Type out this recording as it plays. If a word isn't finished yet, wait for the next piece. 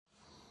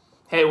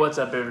Hey, what's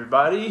up,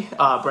 everybody?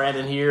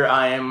 Brandon here.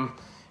 I am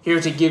here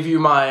to give you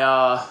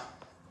my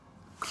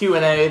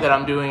Q&A that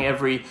I'm doing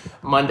every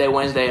Monday,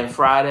 Wednesday, and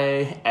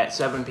Friday at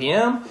 7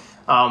 p.m.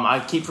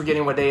 I keep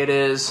forgetting what day it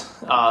is,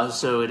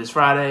 so it is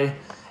Friday.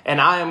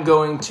 And I'm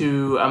going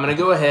to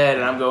go ahead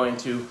and I'm going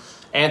to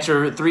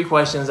answer 3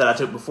 questions that I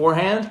took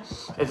beforehand.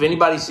 If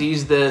anybody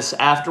sees this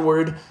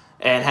afterward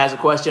and has a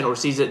question, or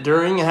sees it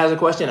during and has a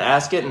question,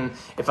 ask it. And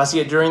if I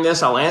see it during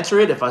this, I'll answer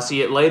it. If I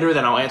see it later,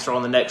 then I'll answer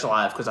on the next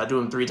live, because I do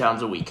them 3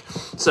 times a week.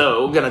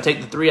 So I'm going to take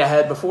the 3 I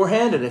had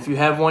beforehand, and if you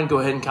have one, go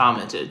ahead and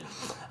comment it.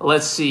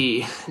 Let's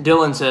see.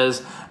 Dylan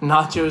says,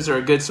 nachos are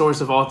a good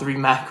source of all 3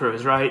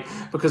 macros, right?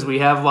 Because we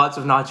have lots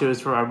of nachos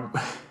for our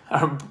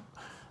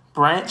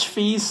brunch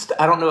feast.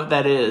 I don't know what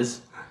that is.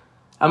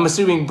 I'm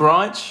assuming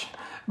brunch.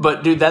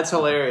 But, dude, that's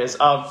hilarious.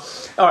 All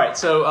right,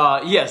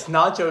 so, yes,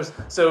 nachos.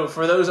 So,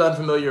 for those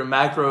unfamiliar,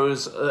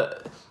 macros,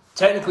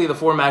 technically the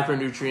 4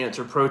 macronutrients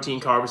are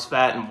protein, carbs,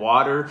 fat, and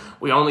water.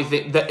 We only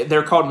think that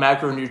they're called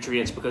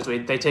macronutrients because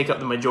they take up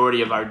the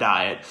majority of our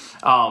diet.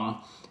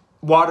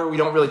 Water we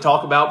don't really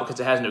talk about because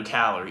it has no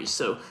calories.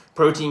 So,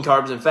 protein,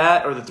 carbs, and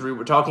fat are the 3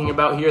 we're talking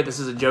about here. This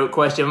is a joke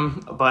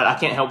question, but I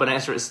can't help but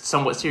answer it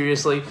somewhat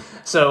seriously.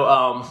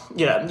 So,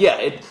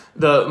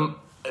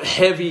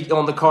 heavy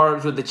on the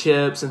carbs with the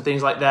chips and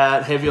things like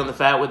that, heavy on the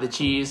fat with the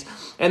cheese,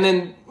 and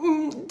then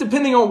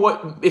depending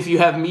on if you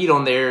have meat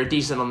on there,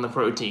 decent on the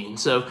protein.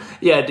 So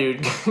yeah,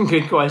 dude,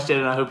 good question,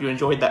 and I hope you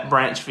enjoyed that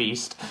brunch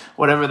feast,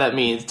 whatever that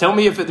means. Tell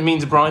me if it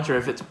means brunch or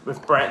if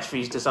brunch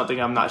feast is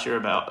something I'm not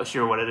sure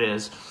what it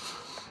is.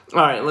 All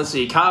right, let's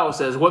see. Kyle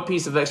says, what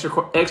piece of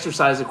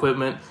exercise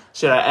equipment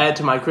should I add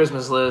to my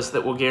Christmas list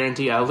that will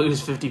guarantee I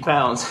lose 50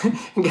 pounds?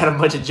 Got a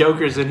bunch of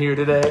jokers in here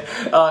today.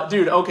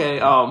 Dude, okay,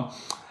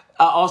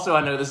 also, I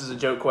know this is a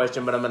joke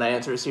question, but I'm going to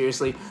answer it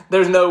seriously.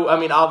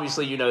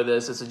 Obviously you know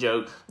this, it's a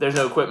joke. There's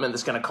no equipment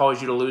that's going to cause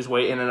you to lose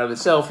weight in and of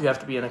itself. You have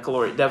to be in a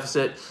caloric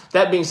deficit.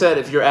 That being said,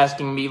 if you're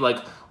asking me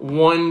like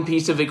one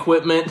piece of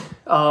equipment,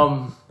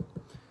 it's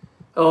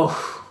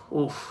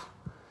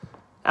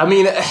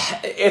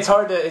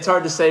hard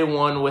to say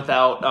one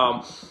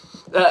without,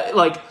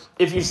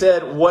 if you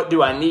said, what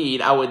do I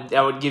need, I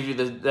would give you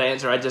the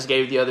answer I just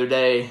gave the other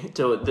day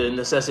to the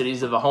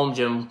necessities of a home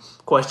gym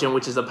question,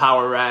 which is a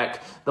power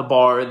rack, the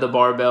bar, the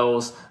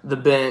barbells, the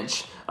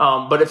bench.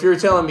 But if you're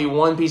telling me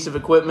one piece of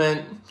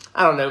equipment,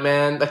 I don't know,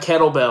 man, a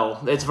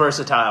kettlebell. It's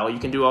versatile. You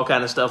can do all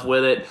kind of stuff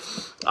with it.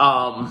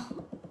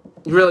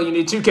 You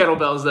need 2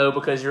 kettlebells, though,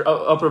 because your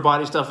upper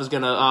body stuff is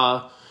going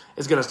to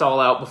stall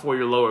out before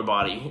your lower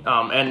body.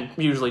 And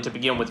usually to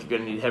begin with, you're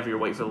going to need heavier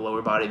weight for the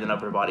lower body than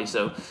upper body.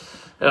 So,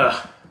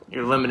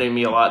 you're limiting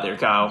me a lot there,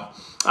 Kyle.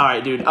 All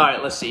right, dude. All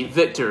right, let's see.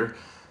 Victor,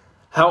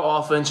 how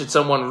often should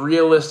someone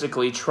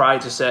realistically try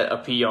to set a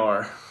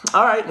PR?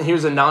 All right,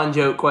 here's a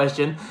non-joke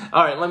question.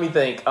 All right, let me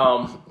think.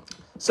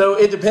 So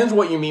it depends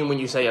what you mean when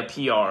you say a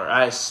PR.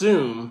 I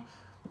assume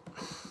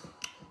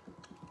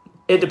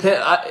it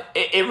depends.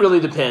 It really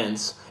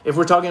depends. If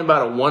we're talking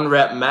about a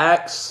 1-rep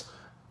max,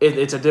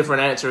 it's a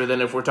different answer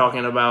than if we're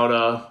talking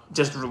about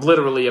just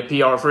literally a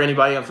PR. For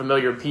anybody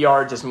unfamiliar,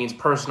 PR just means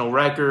personal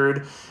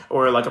record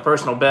or like a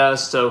personal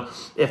best. So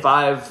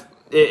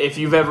if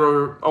you've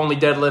ever only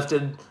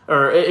deadlifted,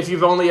 or if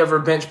you've only ever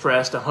bench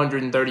pressed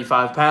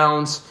 135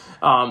 pounds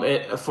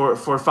for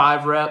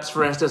 5 reps,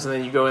 for instance, and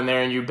then you go in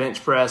there and you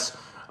bench press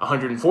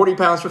 140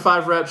 pounds for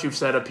 5 reps, you've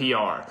set a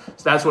PR.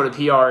 So that's what a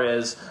PR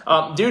is.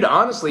 Dude,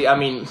 honestly,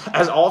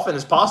 as often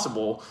as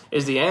possible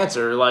is the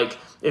answer. Like,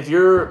 if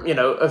you're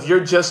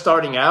just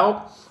starting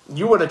out,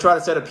 you want to try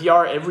to set a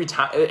PR every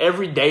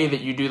day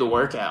that you do the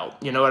workout.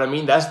 You know what I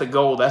mean? That's the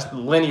goal. That's the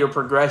linear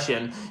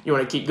progression. You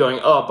want to keep going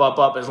up, up,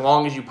 up as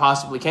long as you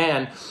possibly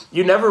can.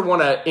 You never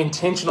want to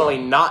intentionally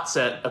not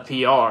set a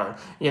PR.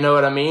 You know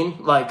what I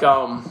mean? Like,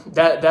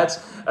 that's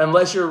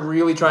unless you're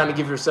really trying to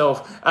give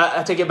yourself,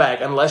 I take it back,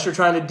 unless you're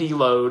trying to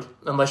deload,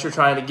 unless you're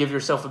trying to give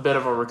yourself a bit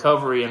of a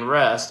recovery and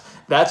rest,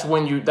 that's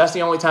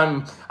the only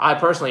time I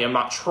personally am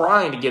not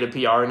trying to get a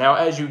PR. Now,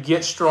 as you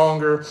get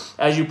stronger,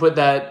 as you put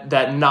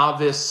that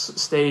novice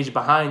stage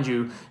behind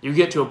you, you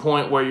get to a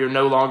point where you're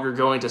no longer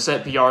going to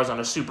set PRs on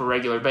a super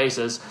regular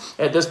basis.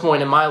 At this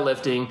point in my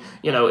lifting,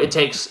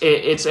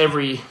 it's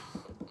every,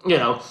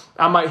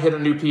 I might hit a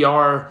new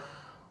PR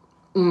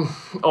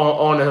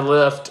on a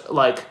lift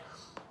like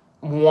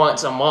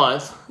once a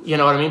month, you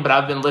know what I mean? But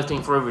I've been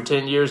lifting for over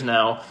 10 years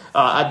now.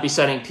 I'd be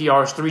setting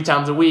PRs 3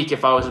 times a week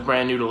if I was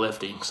brand new to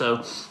lifting.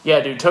 So, yeah,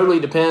 dude, totally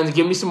depends.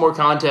 Give me some more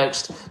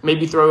context.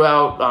 Maybe throw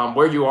out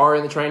where you are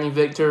in the training,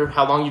 Victor,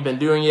 how long you've been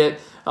doing it,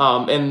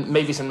 and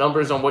maybe some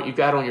numbers on what you've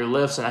got on your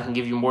lifts, and I can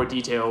give you more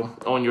detail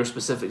on your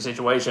specific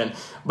situation.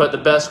 But the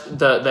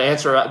best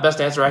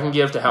answer I can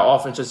give to how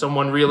often should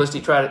someone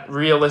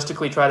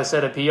realistically try to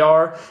set a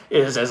PR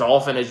is as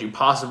often as you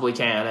possibly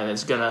can, and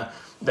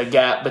the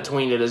gap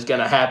between it is going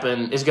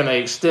to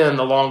extend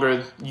the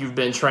longer you've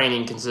been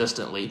training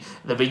consistently.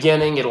 The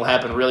beginning, it'll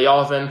happen really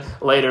often.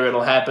 Later,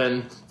 it'll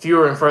happen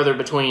fewer and further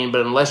between.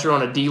 But unless you're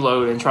on a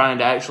deload and trying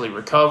to actually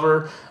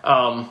recover,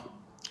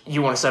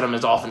 you want to set them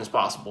as often as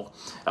possible.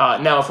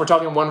 Now, if we're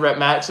talking 1 rep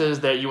maxes,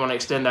 that you want to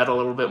extend that a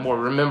little bit more.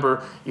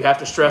 Remember, you have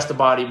to stress the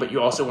body, but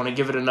you also want to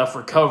give it enough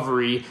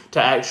recovery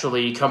to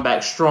actually come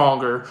back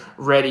stronger,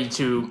 ready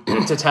to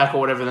to tackle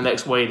whatever the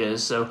next weight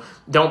is. So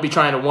don't be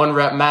trying to 1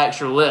 rep max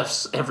your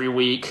lifts every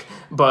week,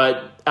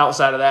 but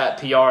outside of that,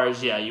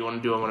 PRs, yeah, you want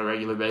to do them on a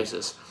regular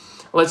basis.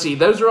 Let's see.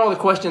 Those are all the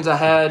questions I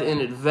had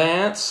in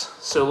advance.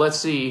 So let's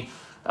see.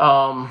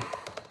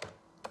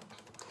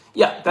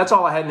 Yeah, that's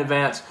all I had in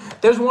advance.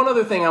 There's one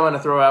other thing I'm going to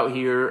throw out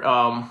here.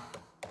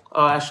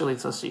 Actually,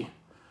 let's see.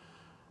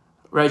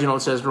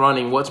 Reginald says,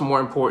 running, what's more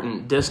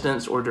important,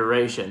 distance or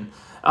duration?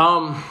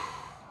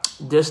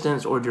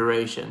 Distance or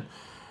duration?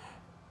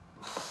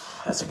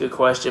 That's a good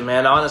question,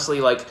 man.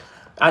 Honestly, like,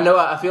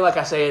 I feel like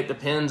I say it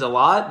depends a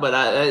lot, but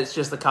it's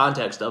just the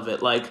context of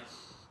it. Like,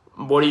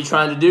 what are you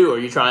trying to do? Are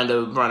you trying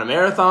to run a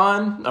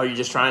marathon? Are you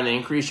just trying to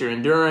increase your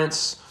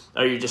endurance?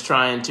 Are you just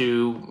trying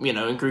to,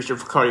 increase your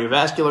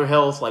cardiovascular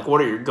health? Like,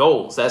 what are your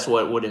goals? That's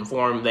what would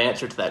inform the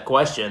answer to that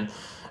question.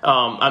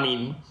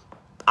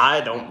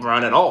 I don't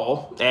run at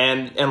all.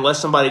 And unless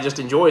somebody just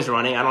enjoys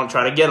running, I don't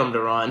try to get them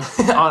to run.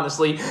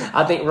 Honestly,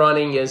 I think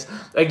running is,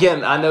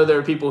 again, I know there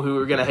are people who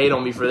are going to hate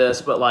on me for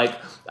this, but like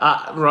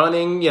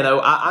running,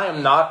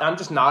 I'm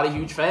just not a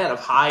huge fan of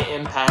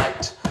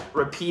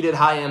repeated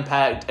high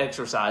impact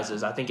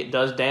exercises. I think it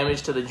does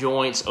damage to the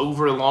joints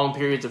over long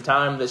periods of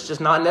time that's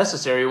just not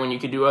necessary when you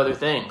could do other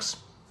things.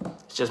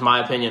 It's just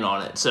my opinion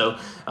on it. So,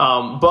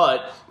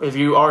 but if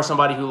you are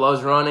somebody who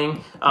loves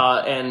running,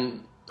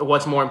 and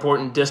what's more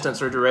important,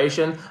 distance or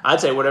duration, I'd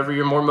say whatever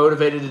you're more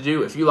motivated to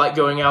do. If you like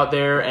going out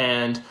there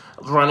and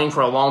running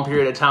for a long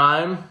period of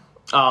time,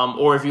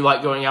 or if you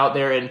like going out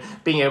there and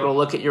being able to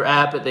look at your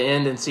app at the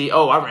end and see,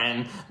 I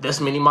ran this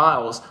many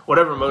miles,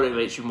 whatever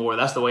motivates you more,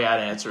 that's the way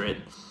I'd answer it.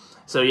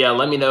 So yeah,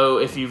 let me know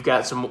if you've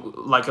got some,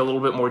 like, a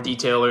little bit more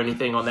detail or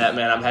anything on that,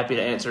 man. I'm happy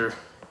to answer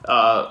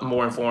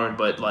more informed,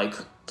 but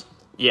whatever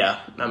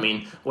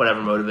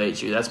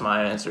motivates you, that's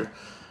my answer.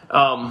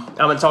 I'm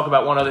going to talk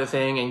about one other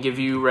thing and give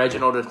you,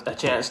 Reginald, a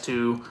chance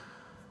to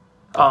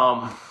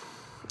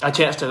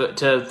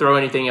throw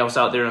anything else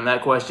out there on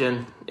that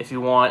question if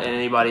you want, and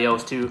anybody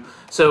else too.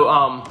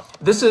 So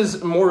this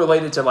is more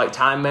related to like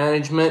time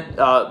management,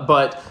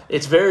 but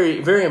it's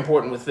very, very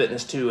important with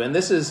fitness too. And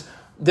there's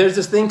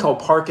this thing called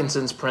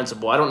Parkinson's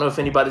principle. I don't know if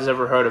anybody's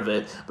ever heard of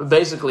it, but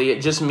basically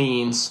it just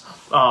means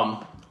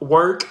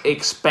work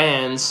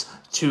expands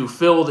to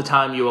fill the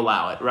time you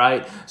allow it,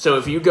 right? So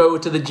if you go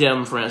to the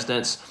gym, for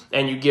instance,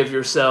 and you give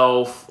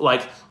yourself,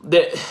 like,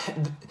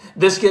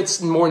 this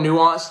gets more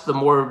nuanced the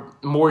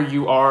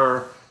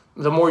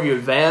more you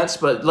advance.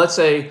 But let's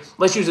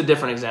use a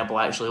different example,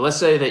 actually. Let's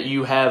say that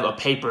you have a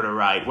paper to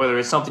write, whether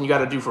it's something you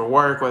got to do for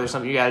work, whether it's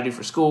something you got to do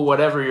for school,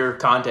 whatever your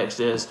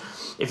context is.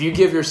 If you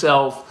give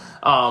yourself,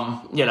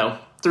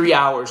 3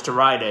 hours to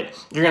write it,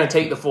 you're going to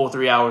take the full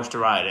 3 hours to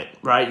write it,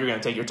 right? You're going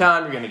to take your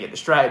time, you're going to get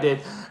distracted.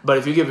 But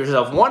if you give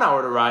yourself 1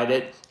 hour to write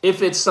it,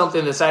 if it's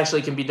something that's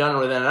actually can be done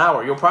within an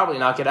hour, you'll probably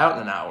knock it out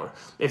in an hour.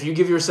 If you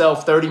give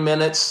yourself 30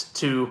 minutes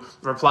to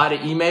reply to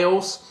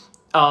emails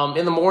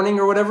in the morning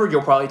or whatever,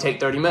 you'll probably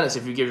take 30 minutes.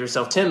 If you give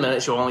yourself 10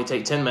 minutes, you'll only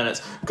take 10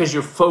 minutes because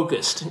you're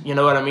focused. You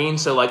know what I mean?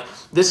 So like,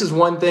 this is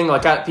one thing,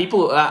 like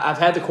I've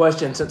had the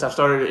question since I've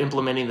started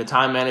implementing the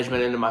time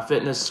management into my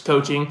fitness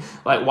coaching,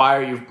 like, why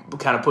are you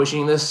kind of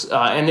pushing this?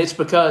 And it's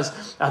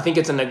because I think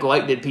it's a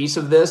neglected piece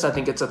of this. I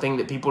think it's a thing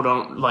that people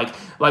don't like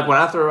when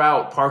I throw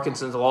out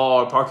Parkinson's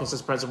law or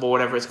Parkinson's principle,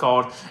 whatever it's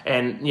called.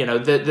 And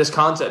this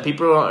concept,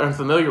 people aren't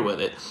familiar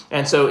with it.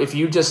 And so if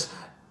you just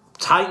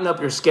tighten up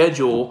your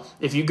schedule,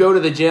 if you go to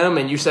the gym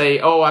and you say,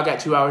 I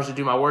got 2 hours to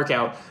do my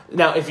workout.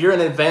 Now, if you're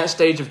in an advanced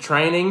stage of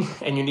training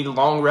and you need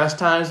long rest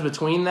times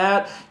between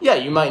that, yeah,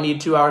 you might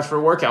need 2 hours for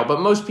a workout.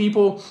 But most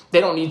people,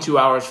 they don't need 2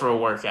 hours for a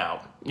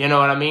workout. You know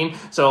what I mean?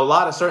 So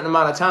a certain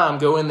amount of time,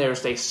 go in there,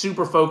 stay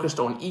super focused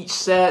on each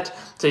set,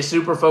 stay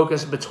super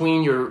focused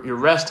between your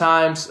rest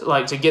times,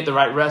 like to get the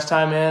right rest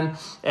time in,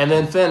 and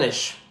then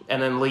finish,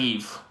 and then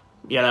leave,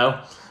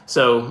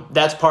 So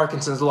that's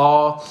Parkinson's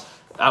law.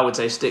 I would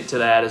say stick to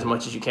that as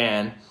much as you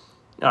can.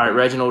 All right,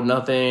 Reginald,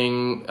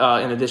 nothing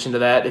in addition to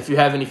that. If you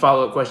have any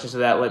follow-up questions to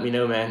that, let me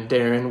know, man.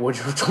 Darren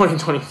Woodruff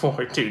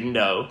 2024. Dude,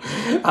 no.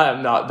 I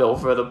am not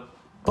built for the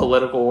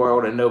political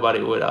world, and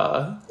nobody would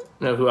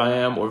know who I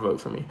am or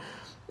vote for me.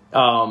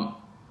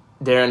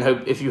 Darren,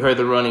 hope if you heard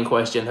the running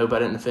question, hope I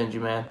didn't offend you,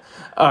 man.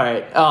 All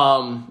right,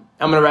 I'm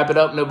going to wrap it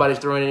up. Nobody's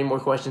throwing any more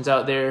questions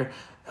out there.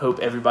 Hope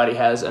everybody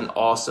has an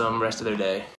awesome rest of their day.